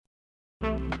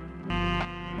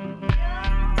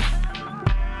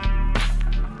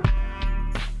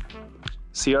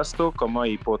Sziasztok! A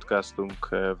mai podcastunk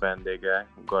vendége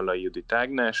Gallai Judit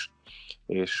Ágnes,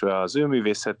 és az ő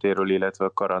művészetéről, illetve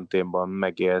a karanténban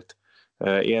megélt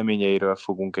élményeiről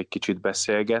fogunk egy kicsit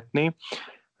beszélgetni.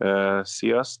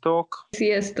 Sziasztok!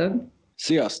 Sziasztok!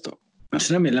 Sziasztok! Most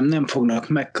remélem nem fognak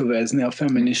megkövezni a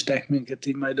feministák minket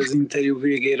így majd az interjú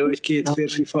végéről, hogy két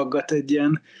férfi faggat egy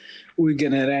ilyen új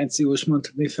generációs,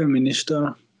 mondhatni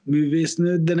feminista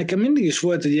művésznőt, de nekem mindig is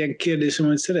volt egy ilyen kérdésem,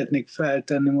 hogy szeretnék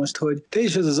feltenni most, hogy te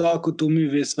is az alkotó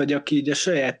művész vagy, aki így a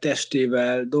saját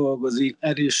testével dolgozik,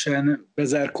 erősen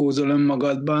bezárkózol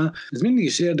önmagadban. Ez mindig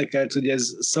is érdekelt, hogy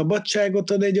ez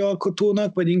szabadságot ad egy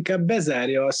alkotónak, vagy inkább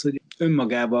bezárja azt, hogy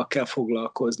önmagával kell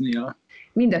foglalkoznia?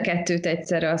 Mind a kettőt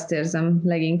egyszerre, azt érzem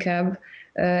leginkább.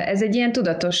 Ez egy ilyen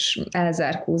tudatos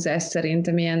elzárkózás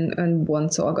szerintem, ilyen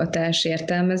önboncolgatás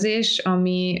értelmezés,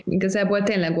 ami igazából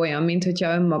tényleg olyan, mint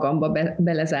hogyha önmagamba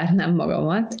belezárnám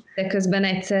magamat, de közben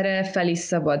egyszerre fel is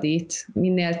szabadít.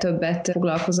 Minél többet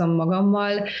foglalkozom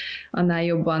magammal, annál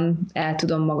jobban el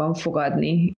tudom magam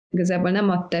fogadni. Igazából nem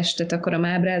a testet akarom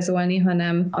ábrázolni,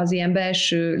 hanem az ilyen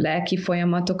belső lelki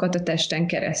folyamatokat a testen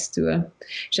keresztül.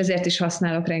 És ezért is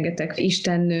használok rengeteg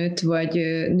istennőt, vagy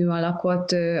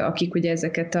nőalakot, akik ugye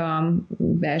ezeket a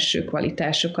belső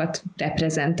kvalitásokat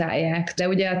reprezentálják, de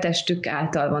ugye a testük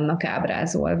által vannak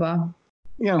ábrázolva.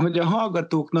 Igen, hogy a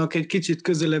hallgatóknak egy kicsit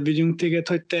közelebb vigyünk téged,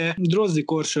 hogy te Drozdi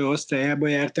Korsolya osztályába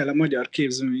jártál a Magyar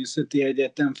Képzőművészeti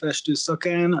Egyetem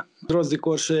festőszakán. Drozdi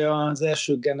Korsolya az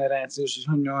első generációs, és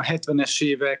mondjuk a 70-es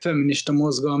évek feminista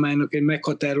mozgalmának egy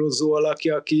meghatározó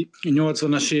alakja, aki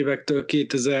 80-as évektől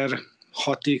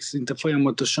 2006-ig szinte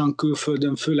folyamatosan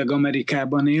külföldön, főleg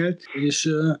Amerikában élt, és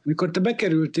mikor te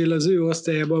bekerültél az ő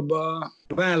osztályába, abba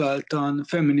a vállaltan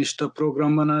feminista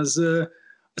programban, az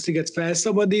sziget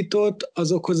felszabadított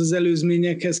azokhoz az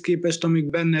előzményekhez képest, amik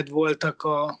benned voltak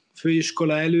a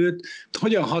főiskola előtt.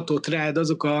 Hogyan hatott rád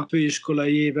azok a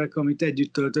főiskolai évek, amit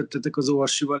együtt töltöttetek az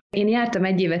Orsival? Én jártam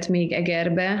egy évet még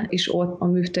Egerbe, és ott a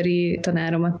művtari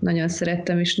tanáromat nagyon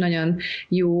szerettem, és nagyon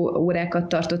jó órákat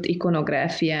tartott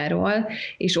ikonográfiáról,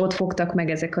 és ott fogtak meg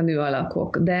ezek a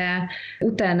nőalakok. De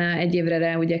utána egy évre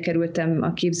rá ugye kerültem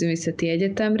a Képzőművészeti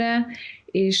Egyetemre,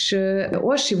 és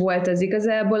Orsi volt az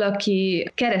igazából, aki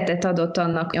keretet adott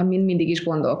annak, amin mindig is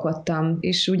gondolkodtam.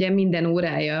 És ugye minden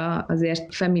órája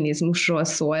azért feminizmusról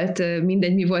szólt,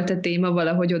 mindegy mi volt a téma,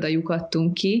 valahogy oda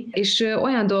lyukadtunk ki. És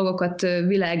olyan dolgokat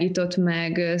világított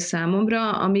meg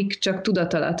számomra, amik csak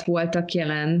tudat alatt voltak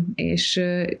jelen. És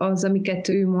az, amiket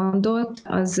ő mondott,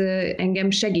 az engem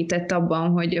segített abban,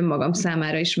 hogy önmagam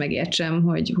számára is megértsem,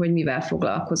 hogy mivel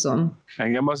foglalkozom.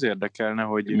 Engem az érdekelne,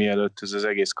 hogy mielőtt ez az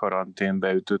egész karantén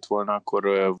beütött volna,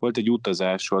 akkor volt egy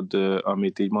utazásod,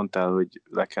 amit így mondtál, hogy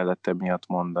le kellett emiatt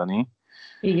mondani.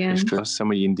 Igen. És azt hiszem,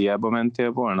 hogy Indiába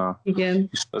mentél volna? Igen.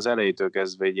 És az elejétől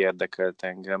kezdve így érdekelt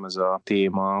engem ez a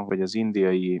téma, hogy az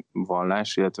indiai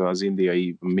vallás, illetve az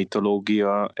indiai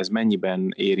mitológia, ez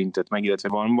mennyiben érintett meg, illetve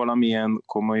van valamilyen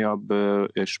komolyabb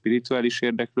spirituális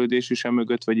érdeklődés is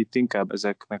emögött, vagy itt inkább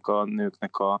ezeknek a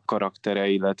nőknek a karaktere,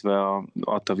 illetve a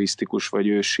atavisztikus vagy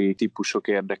ősi típusok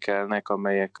érdekelnek,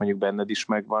 amelyek mondjuk benned is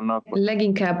megvannak?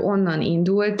 Leginkább onnan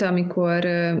indult, amikor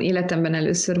életemben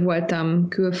először voltam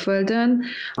külföldön,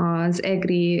 az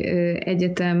EGRI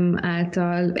Egyetem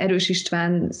által Erős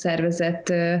István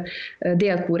szervezett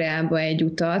Dél-Koreába egy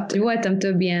utat. Voltam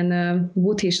több ilyen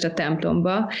buddhista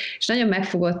templomba, és nagyon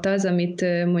megfogott az, amit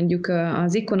mondjuk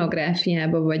az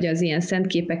ikonográfiában, vagy az ilyen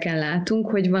szentképeken látunk,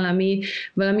 hogy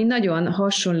valami nagyon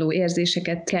hasonló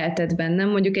érzéseket keltett bennem,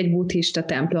 mondjuk egy buddhista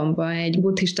templomba, egy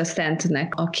buddhista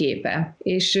szentnek a képe.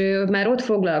 És már ott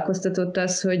foglalkoztatott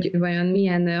az, hogy vajon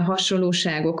milyen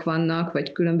hasonlóságok vannak,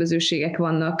 vagy különbözőségek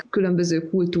vannak különböző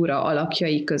kultúra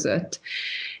alakjai között.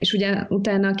 És ugye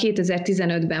utána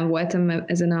 2015-ben voltam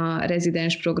ezen a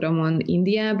rezidens programon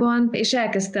Indiában, és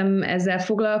elkezdtem ezzel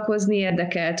foglalkozni,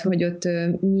 érdekelt, hogy ott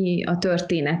mi a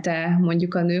története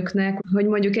mondjuk a nőknek, hogy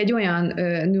mondjuk egy olyan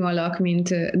nőalak,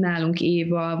 mint nálunk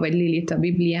Éva, vagy Lilith a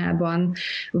Bibliában,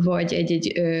 vagy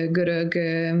egy görög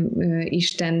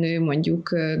istennő, mondjuk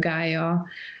Gája,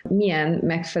 milyen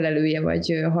megfelelője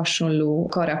vagy hasonló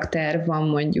karakter van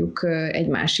mondjuk egy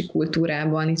másik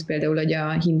kultúrában, itt például hogy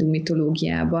a hindu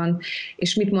mitológiában,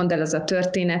 és mit mond el az a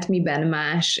történet, miben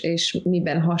más, és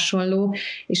miben hasonló,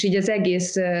 és így az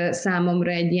egész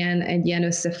számomra egy ilyen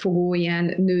összefogó,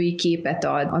 ilyen női képet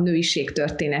ad a nőiség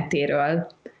történetéről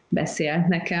beszél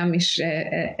nekem, és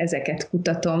ezeket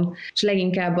kutatom. És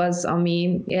leginkább az,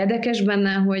 ami érdekes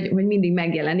benne, hogy mindig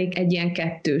megjelenik egy ilyen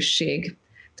kettősség.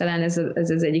 talán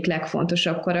ez az egyik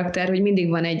legfontosabb karakter, hogy mindig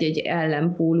van egy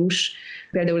ellenpólus.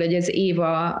 Például, hogy az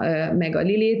Éva meg a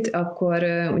Lilith, akkor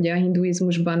ugye a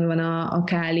hinduizmusban van a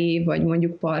Káli, vagy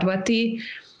mondjuk Parvati,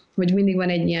 hogy mindig van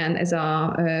egy ilyen, ez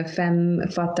a femme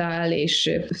fatale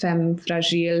és femme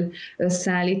fragile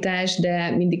összeállítás,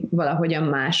 de mindig valahogyan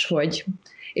máshogy.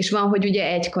 És van, hogy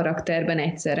ugye egy karakterben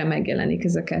egyszerre megjelenik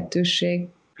ez a kettősség.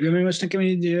 Igen, most nekem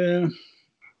így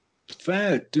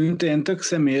feltűnt ilyen tök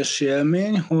személyes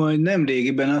élmény, hogy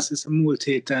nemrégiben, azt hiszem múlt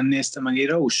héten néztem meg egy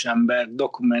Rauschenberg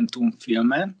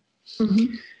dokumentumfilmet,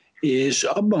 és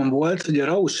abban volt, hogy a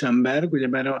Rauschenberg,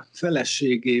 ugyebár a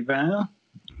feleségével,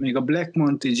 még a Black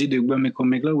Montage időkben, amikor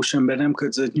még Rauschenberg nem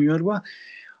költözött New Yorkba,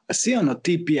 a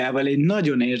cianotípiával egy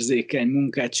nagyon érzékeny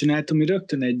munkát csinált, ami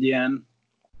rögtön egy ilyen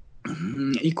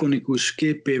ikonikus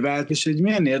képpé vált, és egy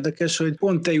milyen érdekes, hogy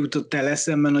pont te jutottál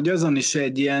eszemben, hogy azon is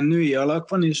egy ilyen női alak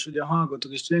van, és hogy a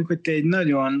hallgatók is tudják, hogy te egy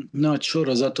nagyon nagy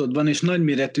sorozatod van, és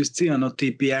nagyméretű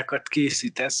cianotípiákat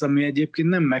készítesz, ami egyébként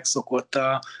nem megszokott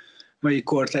a mai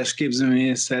kortárs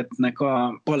képzőművészetnek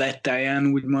a palettáján,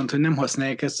 úgymond, hogy nem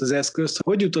használják ezt az eszközt.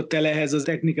 Hogy jutott el ehhez a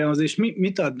technikához, és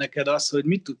mit ad neked az, hogy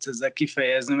mit tudsz ezzel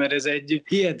kifejezni, mert ez egy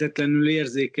hihetetlenül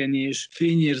érzékeny és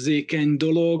fényérzékeny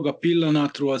dolog, a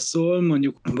pillanatról szól,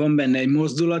 mondjuk van benne egy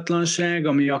mozdulatlanság,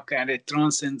 ami akár egy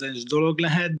transzcendens dolog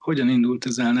lehet. Hogyan indult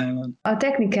ez el nálad? A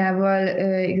technikával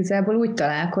igazából úgy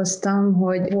találkoztam,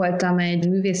 hogy voltam egy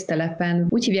művésztelepen,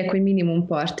 úgy hívják, hogy Minimum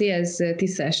Party, ez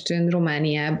Tiszastön,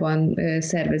 Romániában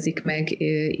szervezik meg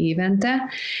évente,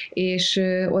 és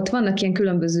ott vannak ilyen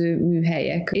különböző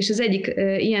műhelyek. És az egyik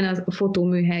ilyen a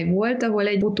fotóműhely volt, ahol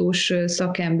egy fotós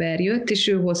szakember jött, és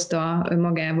ő hozta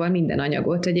magával minden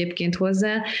anyagot egyébként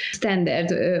hozzá.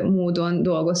 Standard módon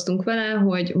dolgoztunk vele,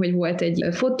 hogy volt egy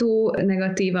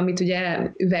fotónegatív, amit ugye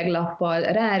üveglappal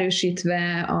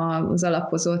ráerősítve az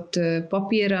alapozott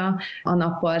papírra a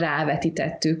nappal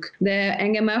rávetítettük. De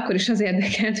engem már akkor is az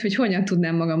érdekelt, hogy hogyan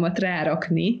tudnám magamat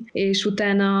rárakni, és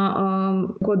utána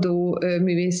a Godó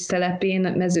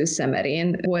művésztelepén,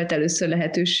 Mezőszemerén volt először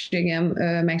lehetőségem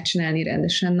megcsinálni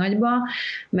rendesen nagyba,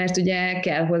 mert ugye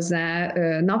kell hozzá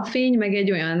napfény, meg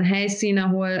egy olyan helyszín,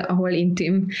 ahol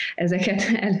intim ezeket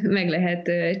meg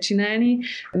lehet csinálni,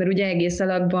 mert ugye egész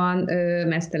alakban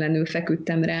meztelenül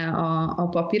feküdtem rá a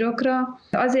papírokra.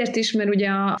 Azért is, mert ugye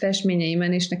a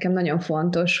festményeimen is nekem nagyon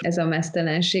fontos ez a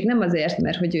meztelenség. Nem azért,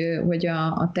 mert hogy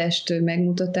a test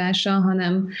megmutatása,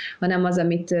 hanem az,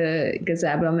 amit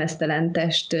igazából a meztelen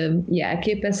test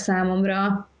jelképez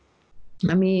számomra,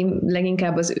 ami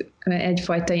leginkább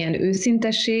egyfajta ilyen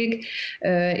őszintesség,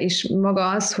 és maga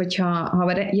az,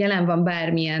 hogyha jelen van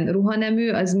bármilyen ruhanemű,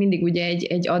 az mindig ugye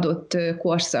egy adott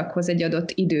korszakhoz, egy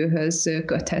adott időhöz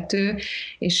köthető,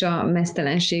 és a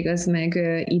meztelenség az meg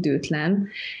időtlen.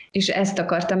 És ezt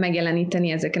akartam megjeleníteni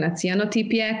ezeken a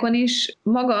cianotípiákon is.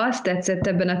 Maga azt tetszett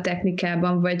ebben a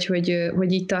technikában, vagy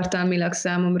hogy így tartalmilag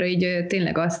számomra így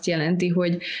tényleg azt jelenti,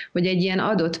 hogy egy ilyen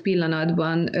adott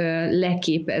pillanatban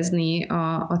leképezni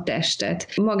a testet.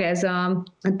 Maga ez a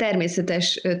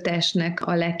természetes testnek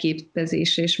a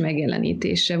leképezése és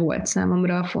megjelenítése volt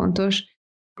számomra fontos.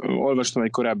 Olvastam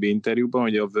egy korábbi interjúban,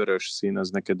 hogy a vörös szín az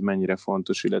neked mennyire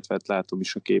fontos, illetve hát látom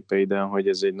is a képeiden, hogy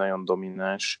ez egy nagyon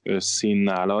domináns szín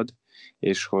nálad,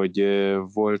 és hogy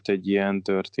volt egy ilyen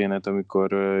történet,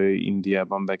 amikor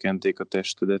Indiában bekenték a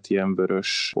testedet ilyen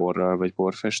vörös porral vagy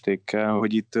porfestékkel,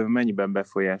 hogy itt mennyiben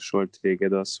befolyásolt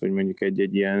téged az, hogy mondjuk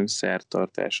egy ilyen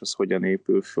szertartás az hogyan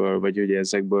épül föl, vagy hogy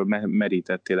ezekből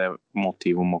merítettél-e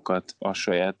motívumokat a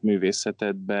saját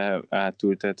művészetedbe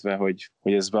átültetve, hogy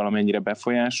ez valamennyire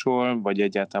befolyásol, vagy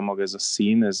egyáltalán maga ez a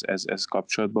szín, ez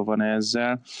kapcsolatban van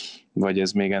ezzel, vagy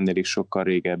ez még ennél is sokkal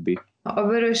régebbi? A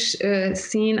vörös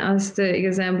szín, azt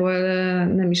igazából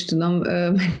nem is tudom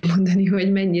megmondani,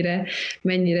 hogy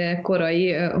mennyire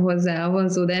korai hozzá a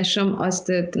vonzódásom,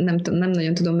 azt nem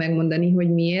nagyon tudom megmondani, hogy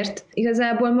miért.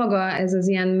 Igazából maga ez az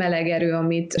ilyen meleg erő,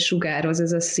 amit sugároz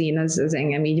ez a szín, az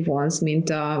engem így vonz, mint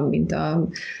a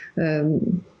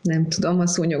nem tudom, a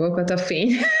szúnyogokat a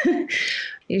fény.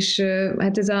 És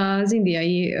hát ez az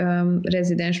indiai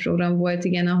rezidens program volt,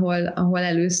 igen, ahol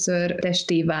először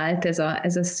testé vált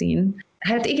ez a szín.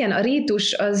 Hát igen, a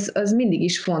rítus az mindig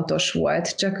is fontos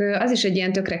volt, csak az is egy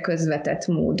ilyen tökre közvetett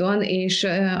módon, és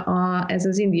ez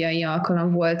az indiai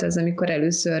alkalom volt az, amikor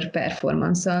először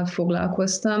performance-szal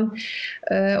foglalkoztam.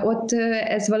 Ott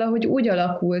ez valahogy úgy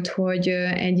alakult, hogy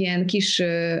egy ilyen kis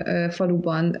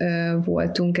faluban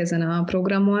voltunk ezen a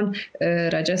programon,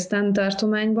 Rajasthan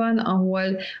tartományban,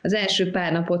 ahol az első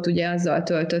pár napot ugye azzal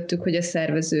töltöttük, hogy a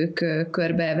szervezők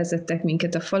körbevezettek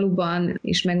minket a faluban,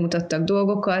 és megmutattak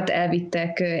dolgokat,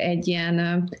 elvittek egy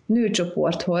ilyen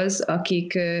nőcsoporthoz,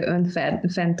 akik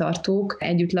önfenntartók,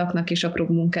 együtt laknak és apró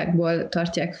munkákból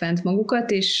tartják fent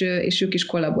magukat, és ők is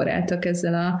kollaboráltak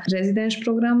ezzel a rezidens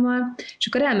programmal. És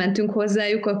akkor elmentünk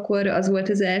hozzájuk, akkor az volt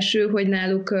az első, hogy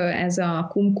náluk ez a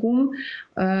kumkum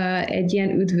egy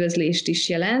ilyen üdvözlést is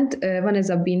jelent. Van ez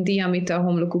a bindi, amit a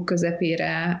homlokuk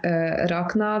közepére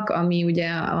raknak, ami ugye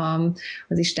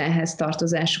az Istenhez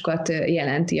tartozásukat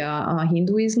jelenti a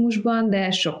hinduizmusban,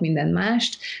 de sok minden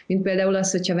mást, mint például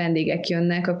az, hogyha vendégek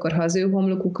jönnek, akkor ha az ő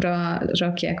homlokukra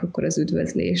rakják, akkor az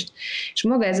üdvözlést. És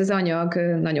maga ez az anyag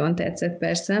nagyon tetszett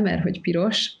persze, mert hogy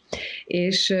piros,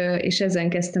 és ezen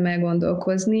kezdtem el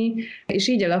gondolkozni, és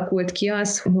így alakult ki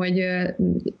az, hogy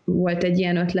volt egy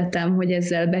ilyen ötletem, hogy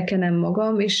ezzel bekenem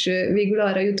magam, és végül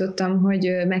arra jutottam,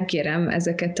 hogy megkérem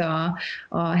ezeket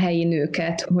a helyi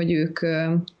nőket, hogy ők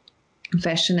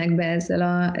fessenek be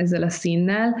ezzel a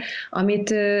színnel, amit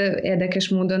érdekes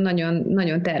módon nagyon,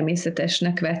 nagyon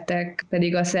természetesnek vettek,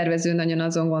 pedig a szervező nagyon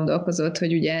azon gondolkozott,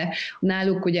 hogy ugye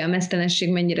náluk ugye a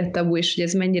meztelenség mennyire tabu, és hogy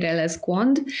ez mennyire lesz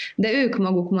gond, de ők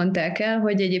maguk mondták el,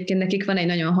 hogy egyébként nekik van egy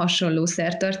nagyon hasonló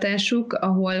szertartásuk,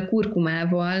 ahol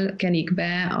kurkumával kenik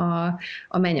be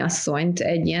a mennyasszonyt,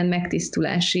 egy ilyen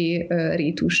megtisztulási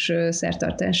rítus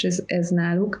szertartás ez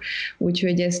náluk,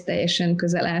 úgyhogy ez teljesen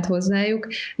közel állt hozzájuk,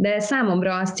 de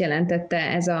számomra azt jelentette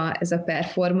ez a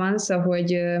performance,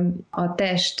 ahogy a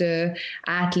test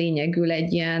átlényegül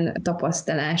egy ilyen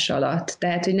tapasztalás alatt.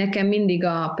 Tehát, hogy nekem mindig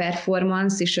a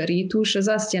performance és a rítus az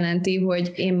azt jelenti,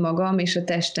 hogy én magam és a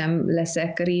testem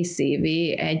leszek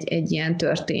részévé egy ilyen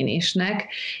történésnek,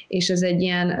 és ez egy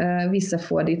ilyen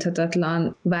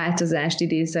visszafordíthatatlan változást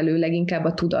idéz elő leginkább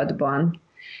a tudatban.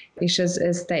 És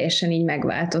ez teljesen így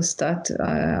megváltoztat,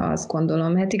 azt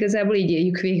gondolom. Hát igazából így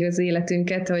éljük végig az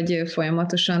életünket, hogy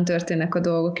folyamatosan történnek a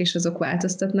dolgok, és azok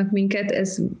változtatnak minket.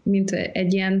 Ez mint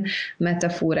egy ilyen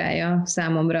metaforája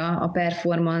számomra a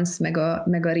performance,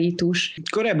 meg a rítus.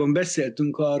 Korábban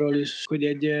beszéltünk arról is, hogy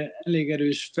egy elég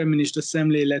erős feminista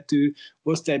szemléletű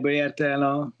osztályba járt el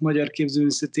a Magyar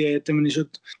Képzőművészeti Egyetemen, és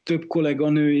ott több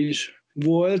kolléganő is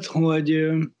volt, hogy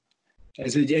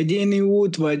ez egy egyéni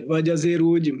út, vagy azért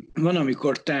úgy van,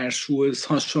 amikor társulsz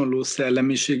hasonló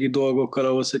szellemiségi dolgokkal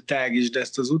ahhoz, hogy tágítsd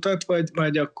ezt az utat,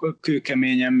 vagy akkor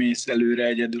kőkeményen mész előre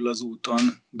egyedül az úton,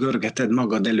 görgeted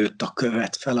magad előtt a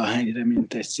követ fel a hegyre,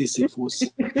 mint egy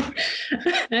Sisyphus.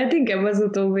 Hát inkább az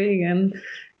utóbbi, igen.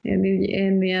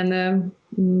 Én ilyen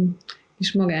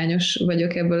és magányos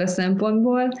vagyok ebből a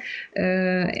szempontból.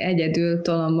 Egyedül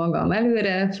tolom magam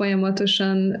előre,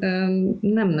 folyamatosan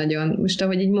nem nagyon. Most,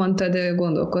 ahogy így mondtad,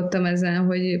 gondolkodtam ezen,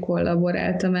 hogy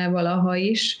kollaboráltam-e valaha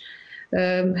is.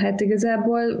 Hát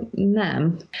igazából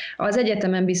nem. Az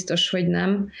egyetemen biztos, hogy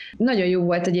nem. Nagyon jó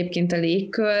volt egyébként a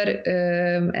légkör,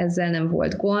 ezzel nem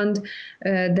volt gond,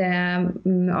 de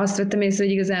azt vettem észre,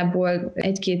 hogy igazából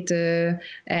egy-két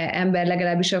ember,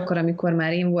 legalábbis akkor, amikor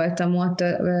már én voltam ott,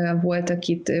 volt,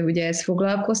 akit ugye ez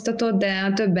foglalkoztatott,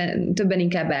 de többen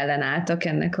inkább ellenálltak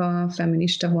ennek a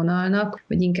feminista vonalnak,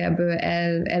 vagy inkább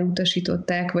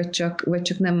elutasították, vagy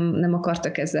csak nem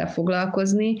akartak ezzel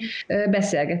foglalkozni.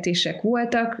 Beszélgetések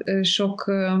voltak,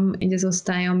 sok így az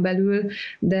osztályon belül,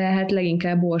 de hát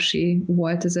leginkább Orsi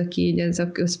volt az, aki így ez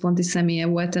a központi személye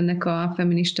volt ennek a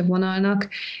feminista vonalnak,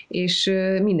 és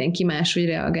mindenki máshogy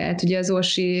reagált. Ugye az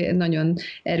Orsi nagyon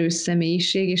erős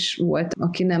személyiség, és volt,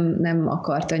 aki nem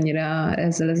akart annyira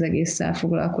ezzel az egésszel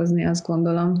foglalkozni, azt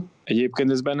gondolom.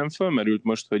 Egyébként ez bennem fölmerült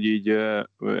most, hogy így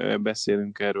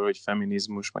beszélünk erről, hogy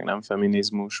feminizmus, meg nem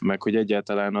feminizmus, meg hogy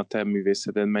egyáltalán a te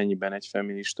művészeted mennyiben egy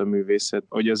feminista művészet,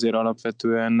 hogy azért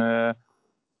alapvetően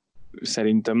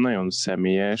szerintem nagyon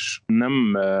személyes. Nem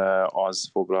az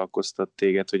foglalkoztat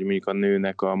téged, hogy mondjuk a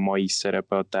nőnek a mai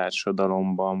szerepe a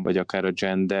társadalomban, vagy akár a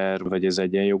gender, vagy az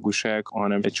egyenjogúság,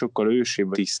 hanem egy sokkal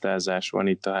ősibb tisztázás van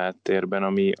itt a háttérben,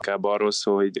 ami inkább arról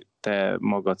szól, hogy te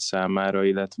magad számára,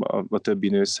 illetve a többi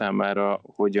nő számára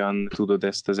hogyan tudod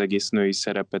ezt az egész női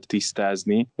szerepet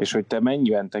tisztázni, és hogy te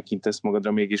mennyiben tekintesz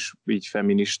magadra mégis így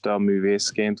feminista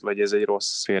művészként, vagy ez egy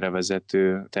rossz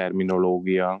félrevezető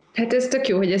terminológia? Hát ez tök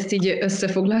jó, hogy ezt így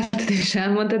összefoglaltad és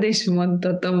elmondtad, és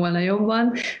mondhattam volna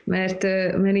jobban, mert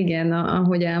igen,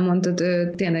 ahogy elmondtad,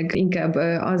 tényleg inkább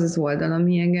az oldal,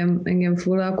 ami engem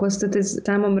foglalkoztat.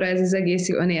 Számomra ez az egész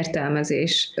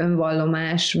önértelmezés,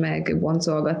 önvallomás, meg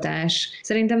boncolgatás, alkotás.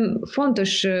 Szerintem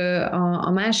fontos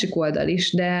a másik oldal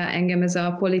is, de engem ez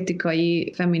a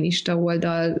politikai, feminista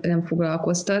oldal nem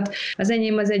foglalkoztat. Az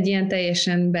enyém az egy ilyen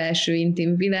teljesen belső,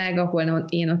 intim világ, ahol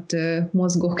én ott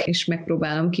mozgok, és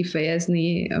megpróbálom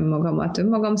kifejezni magamat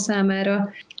önmagam számára.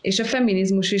 És a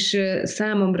feminizmus is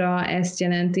számomra ezt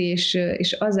jelenti,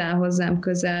 és az áll hozzám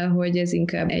közel, hogy ez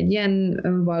inkább egy ilyen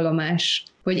önvallomás,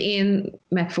 hogy én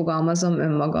megfogalmazom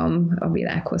önmagam a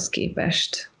világhoz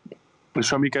képest.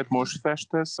 És amiket most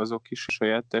festesz, azok is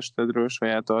saját testedről,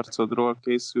 saját arcodról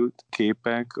készült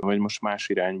képek, vagy most más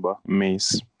irányba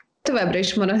mész? Továbbra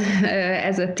is marad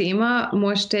ez a téma.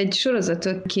 Most egy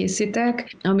sorozatot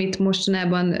készítek, amit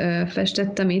mostanában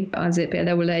festettem itt, azért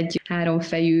például egy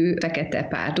háromfejű fekete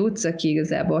párduc, aki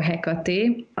igazából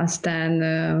Hekaté, aztán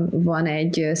van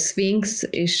egy szfinx,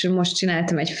 és most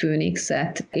csináltam egy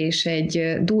főnixet, és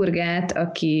egy durgát,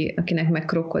 akinek meg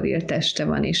krokodil teste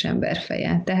van, és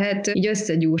emberfeje. Tehát így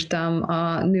összegyúrtam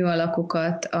a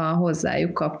nőalakokat a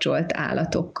hozzájuk kapcsolt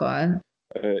állatokkal.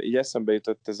 Így eszembe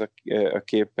jutott ez a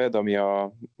képed, ami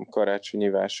a karácsonyi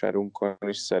vásárunkon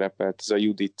is szerepelt, ez a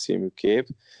Judit című kép,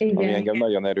 igen, ami engem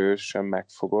nagyon erősen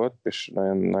megfogott, és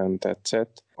nagyon, nagyon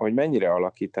tetszett. Hogy mennyire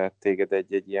alakít át téged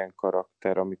egy ilyen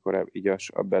karakter, amikor így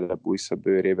belebújsz a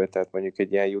bőrébe, tehát mondjuk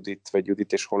egy ilyen Judit, vagy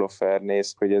Judit és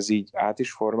Holofernész, hogy ez így át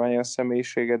is formálja a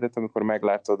személyiségedet, amikor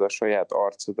meglátod a saját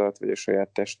arcodat, vagy a saját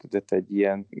testedet egy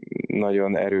ilyen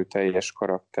nagyon erőteljes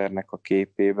karakternek a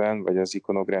képében, vagy az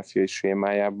ikonográfiai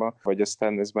sémájában, vagy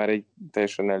aztán ez már egy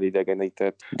teljesen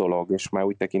elidegenített dolog, és már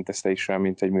úgy tekintesz te is rá,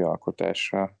 mint egy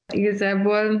műalkotásra.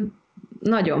 Igazából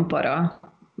nagyon para.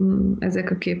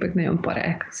 Ezek a képek nagyon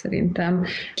parák szerintem.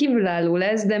 Kívülálló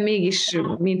lesz, de mégis,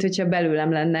 mint hogyha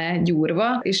belőlem lenne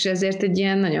gyúrva, és ezért egy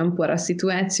ilyen nagyon para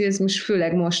szituáció, ez most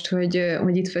főleg most,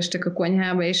 hogy itt festek a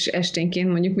konyhába, és esténként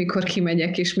mondjuk mikor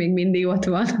kimegyek, és még mindig ott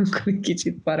van, akkor egy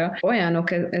kicsit para.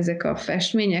 Olyanok ezek a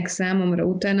festmények számomra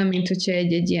utána, mint hogyha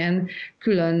egy ilyen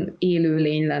külön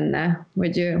élőlény lenne,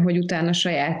 hogy utána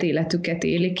saját életüket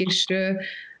élik, és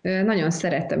nagyon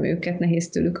szeretem őket, nehéz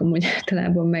tőlük amúgy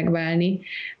általában megválni.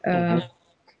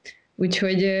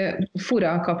 Úgyhogy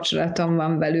fura kapcsolatom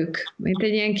van velük. Mint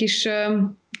egy ilyen kis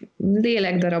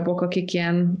lélekdarabok, akik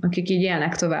így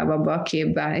élnek tovább abba a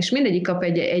képbe, és mindegyik kap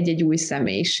egy új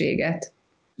személyiséget.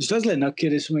 És az lenne a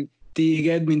kérdés, hogy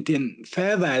téged, mint ilyen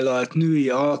felvállalt női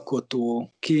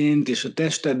alkotóként, és a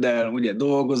testeddel ugye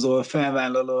dolgozol,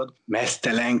 felvállalod,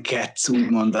 meztelenkedsz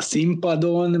úgymond a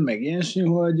színpadon, meg ilyesmi,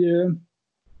 hogy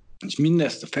és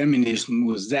mindezt a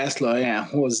feminizmus zászlaján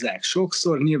hozzák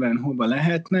sokszor, nyilván hova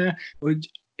lehetne, hogy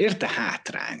érte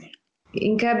hátrány.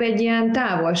 Inkább egy ilyen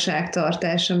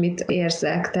távolságtartás, amit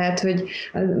érzek. Tehát, hogy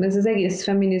ez az egész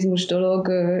feminizmus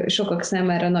dolog sokak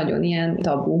számára nagyon ilyen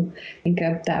tabu.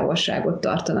 Inkább távolságot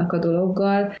tartanak a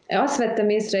dologgal. Azt vettem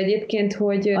észre egyébként,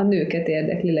 hogy a nőket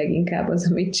érdekli leginkább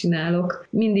az, amit csinálok.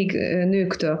 Mindig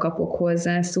nőktől kapok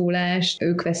hozzászólást,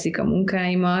 ők veszik a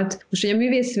munkáimat. Most, hogy a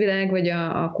művészvilág, vagy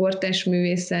a kortárs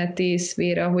művészeti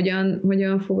szféra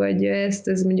hogyan fogadja ezt,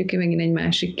 ez mondjuk megint egy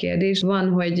másik kérdés. Van,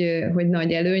 hogy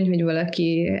nagy előny, hogy valaki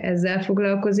ezzel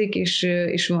foglalkozik,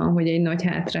 és van, hogy egy nagy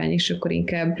hátrány, és akkor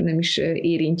inkább nem is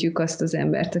érintjük azt az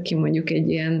embert, aki mondjuk egy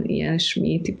ilyen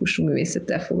smí típusú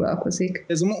művészettel foglalkozik.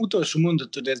 Ez az utolsó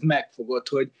mondatod, ez megfogott,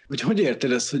 hogy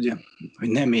érted ezt, hogy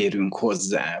nem érünk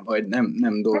hozzá, vagy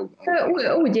nem dolgozunk?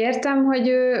 Úgy értem, hogy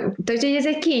ez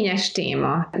egy kényes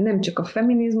téma. Nem csak a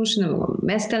feminizmus, hanem a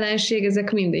meztelenség,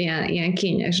 ezek mind ilyen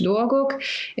kényes dolgok,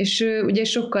 és ugye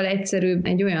sokkal egyszerűbb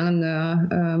egy olyan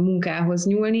munkához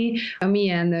nyúlni,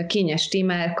 amilyen kényes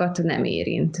témákat nem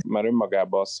érint. Már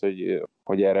önmagában az,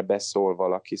 hogy erre beszól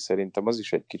valaki, szerintem az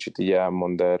is egy kicsit így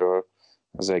elmond erről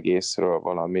az egészről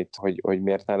valamit, hogy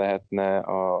miért ne lehetne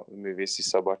a művészi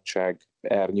szabadság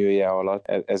ernyője alatt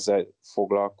ezzel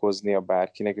foglalkoznia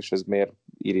bárkinek, és ez miért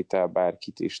irritál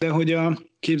bárkit is. De hogy a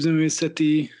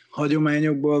képzőművészeti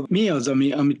hagyományokból mi az,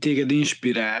 ami téged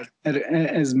inspirál?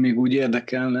 Ez még úgy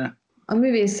érdekelne. A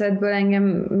művészetből engem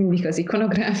mindig az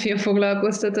ikonográfia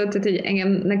foglalkoztatott,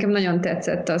 tehát nekem nagyon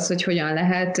tetszett az, hogy hogyan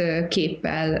lehet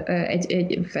képpel,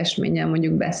 egy festménnyel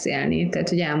mondjuk beszélni, tehát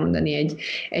hogy elmondani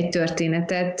egy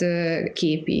történetet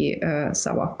képi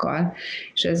szavakkal.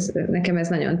 És nekem ez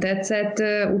nagyon tetszett.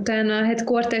 Utána hát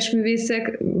kortárs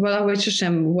művészek, valahogy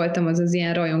sosem voltam az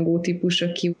ilyen rajongó típus,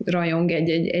 aki rajong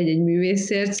egy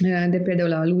művészért, de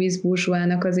például a Louise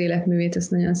Bourgeois-nak az életművét,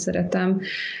 ezt nagyon szeretem.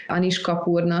 Anish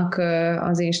Kapoornak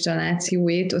az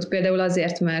installációit, ott például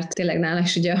azért, mert tényleg nála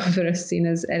is ugye a vörös szín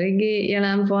ez eléggé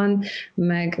jelen van,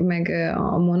 meg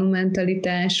a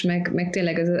monumentalitás, meg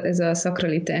tényleg ez a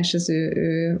szakralitás az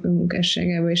ő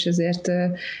munkásságában, és ezért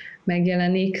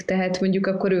megjelenik, tehát mondjuk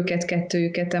akkor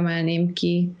kettőjüket emelném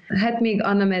ki. Hát még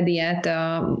Anna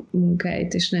Mediata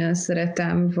munkáit is nagyon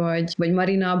szeretem, vagy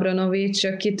Marina Abramovics,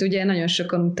 akit ugye nagyon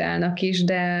sokan utálnak is,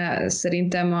 de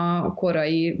szerintem a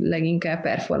korai leginkább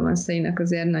performance-ainak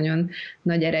azért nagyon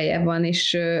nagy ereje van,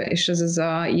 és az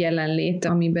a jelenlét,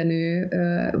 amiben ő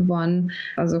van,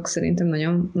 azok szerintem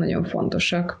nagyon, nagyon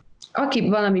fontosak. Aki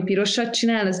valami pirosat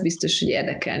csinál, az biztos, hogy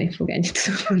érdekelni fog, ennyit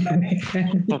tudom mondani.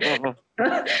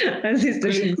 Az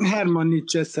biztos, hogy... Herman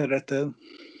Nietzsche szeretem.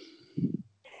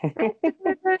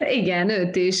 Igen,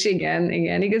 őt is,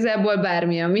 igen. Igazából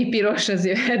bármi, ami piros, az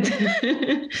jöhet.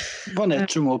 Van egy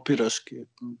csomó piros kép.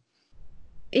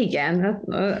 Igen,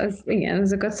 igen,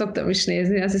 azokat szoktam is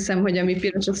nézni. Azt hiszem, hogy ami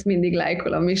piros, azt mindig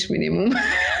lájkolom is minimum.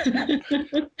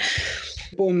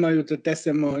 Pont ma jutott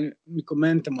eszembe, hogy mikor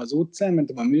mentem az utcán,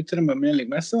 mentem a műteremben, ami elég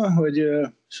messze van, hogy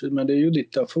majd a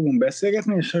Judittal fogunk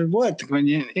beszélgetni, és hogy voltak egy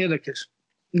ilyen érdekes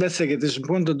beszélgetés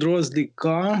pont a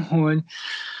Drozdikkal, hogy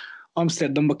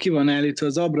Amsterdamban ki van állítva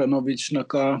az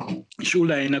Abramovicsnak és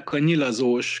Uláinak a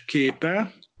nyilazós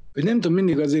képe, hogy nem tudom,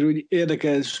 mindig azért úgy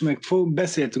érdekes, meg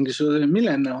beszéltünk is, hogy mi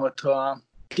lenne, ha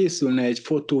készülne egy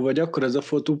fotó, vagy akkor az a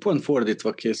fotó pont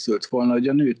fordítva készült volna, hogy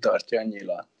a nő tartja a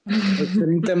nyilat.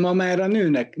 Szerintem ma már a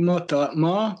nőnek,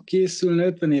 ma készülne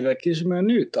 50 évvel később, mert a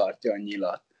nő tartja a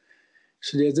nyilat.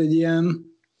 És hogy ez egy ilyen,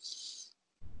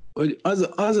 hogy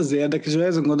az érdekes, hogy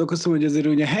azon gondolkoztam, hogy azért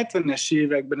ugye a 70-es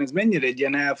években ez mennyire egy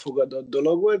ilyen elfogadott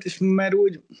dolog volt, és már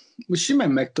úgy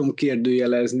simán meg tudom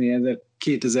kérdőjelezni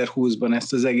 2020-ban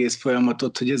ezt az egész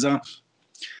folyamatot, hogy ez a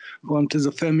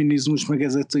feminizmus, meg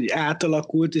ez, hogy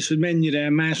átalakult, és hogy mennyire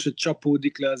máshogy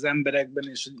csapódik le az emberekben,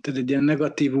 és hogy egy ilyen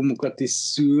negatívumokat is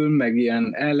szül, meg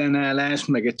ilyen ellenállás,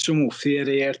 meg egy csomó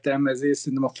félreértelmezés.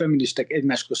 Szerintem a feministák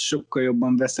egymáshoz sokkal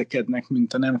jobban veszekednek,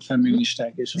 mint a nem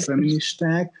feministák és a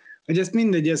feministák. Hogy ezt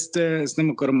mindegy, ezt nem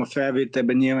akarom a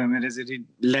felvételben nyilván, mert ezért így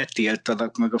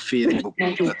letiltanak, meg a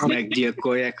Facebookokat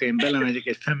meggyilkolják, ha én belemegyek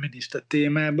egy feminista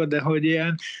témába, de hogy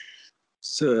ilyen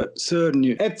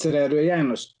szörnyű. Egyszer erről,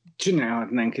 János,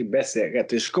 csinálhatnánk egy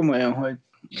beszélgetést komolyan,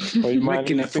 hogy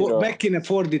meg kéne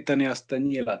fordítani azt a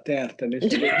nyilat, érted?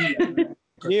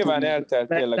 Nyilván eltelt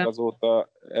tényleg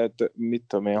azóta, mit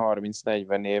tudom én,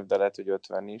 30-40 év, de lehet, hogy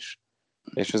 50 is,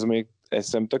 és ez még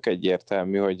szerintem tök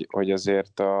egyértelmű, hogy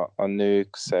azért a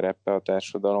nők szerepe a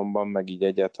társadalomban, meg így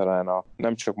egyáltalán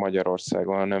nem csak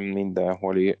Magyarországon, hanem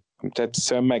mindenhol, tehát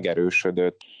szerintem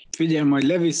megerősödött. Figyelj, majd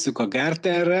levisszük a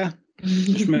Gárterre,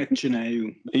 és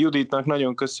megcsináljuk. Juditnak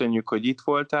nagyon köszönjük, hogy itt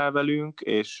voltál velünk,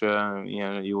 és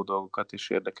ilyen jó dolgokat és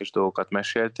érdekes dolgokat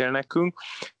meséltél nekünk.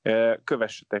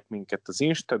 Kövessetek minket az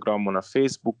Instagramon, a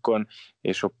Facebookon,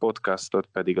 és a podcastot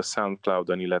pedig a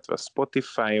Soundcloudon, illetve a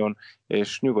Spotify-on,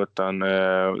 és nyugodtan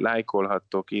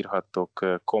lájkolhattok,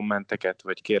 írhattok kommenteket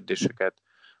vagy kérdéseket,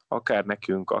 akár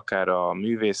nekünk, akár a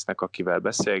művésznek, akivel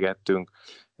beszélgettünk,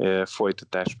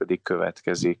 folytatás pedig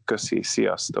következik. Köszi,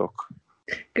 sziasztok!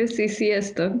 Köszi,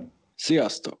 sziasztok!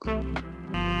 Sziasztok!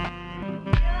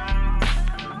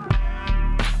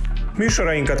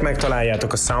 Műsorainkat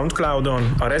megtaláljátok a Soundcloudon,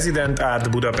 a Resident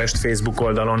Art Budapest Facebook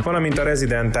oldalon, valamint a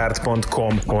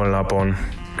residentart.com honlapon.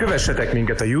 Kövessetek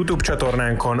minket a YouTube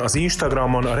csatornánkon, az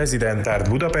Instagramon a Resident Art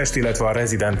Budapest, illetve a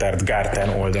Resident Art Garten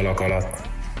oldalak alatt.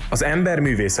 Az ember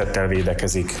művészettel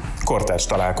védekezik. Kortárs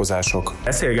találkozások.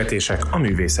 Beszélgetések a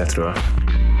művészetről.